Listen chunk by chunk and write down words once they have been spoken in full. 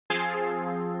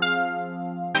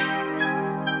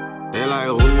like,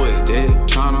 who is that?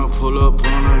 Tryna pull up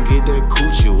on her, get that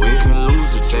coochie wet. Can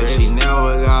lose the test. Say she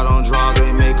never got on draws,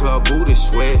 they make her booty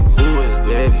sweat. Who is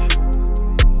that?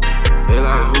 They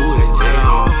like, who is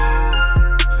that?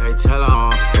 Hey, tell her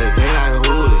on. They like,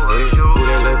 who is that? Who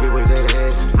that little bitch with that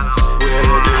ass? Who that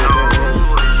little bitch with that ass?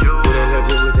 Who that little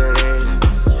bitch with that ass?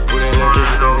 Who that little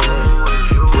bitch with that ass?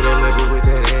 Who that little bitch with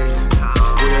that ass?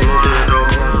 Who that little bitch with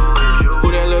that ass? Who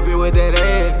that little bitch with that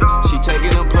ass? She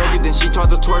taking them perkins, then she taught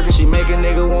to twerking. She make a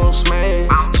nigga won't smash.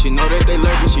 She know that they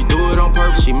lurking, she do it on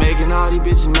purpose. She making all these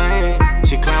bitches mad.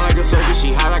 She clown like a circus,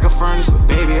 she hot like a furnace.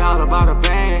 Baby all about her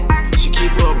bag. She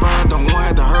keep her a burner, don't want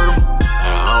have to hurt him.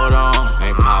 Hold